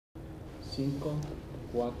5,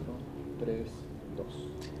 4, 3,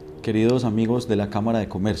 2. Queridos amigos de la Cámara de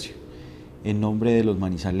Comercio, en nombre de los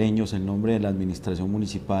manizaleños, en nombre de la administración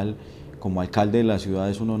municipal, como alcalde de la ciudad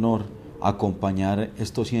es un honor acompañar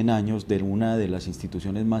estos 100 años de una de las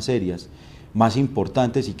instituciones más serias, más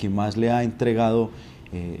importantes y que más le ha entregado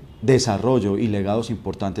desarrollo y legados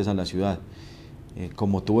importantes a la ciudad.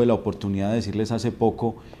 Como tuve la oportunidad de decirles hace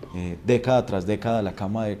poco, década tras década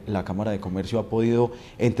la Cámara de Comercio ha podido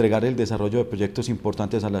entregar el desarrollo de proyectos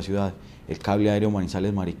importantes a la ciudad: el cable aéreo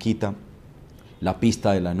Manizales-Mariquita, la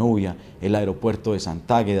pista de la Nubia, el aeropuerto de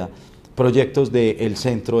Santágueda, proyectos del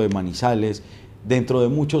centro de Manizales, dentro de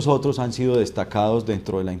muchos otros han sido destacados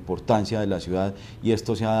dentro de la importancia de la ciudad, y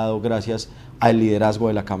esto se ha dado gracias al liderazgo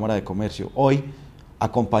de la Cámara de Comercio. Hoy,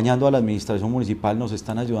 acompañando a la administración municipal, nos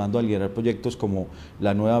están ayudando a liderar proyectos como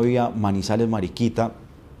la nueva vía Manizales-Mariquita,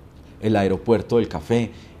 el aeropuerto del Café,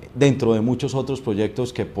 dentro de muchos otros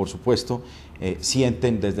proyectos que por supuesto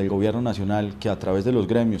sienten desde el gobierno nacional que a través de los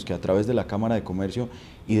gremios, que a través de la Cámara de Comercio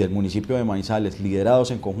y del municipio de Manizales, liderados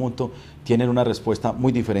en conjunto, tienen una respuesta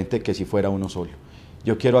muy diferente que si fuera uno solo.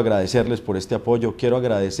 Yo quiero agradecerles por este apoyo, quiero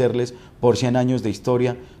agradecerles por 100 años de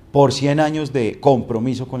historia, por 100 años de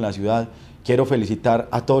compromiso con la ciudad. Quiero felicitar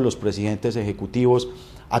a todos los presidentes ejecutivos,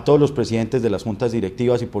 a todos los presidentes de las juntas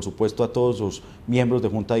directivas y por supuesto a todos los miembros de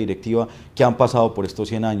junta directiva que han pasado por estos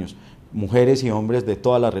 100 años. Mujeres y hombres de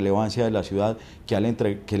toda la relevancia de la ciudad que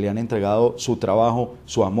le han entregado su trabajo,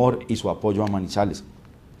 su amor y su apoyo a Manizales.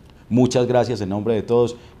 Muchas gracias en nombre de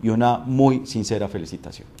todos y una muy sincera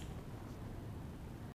felicitación.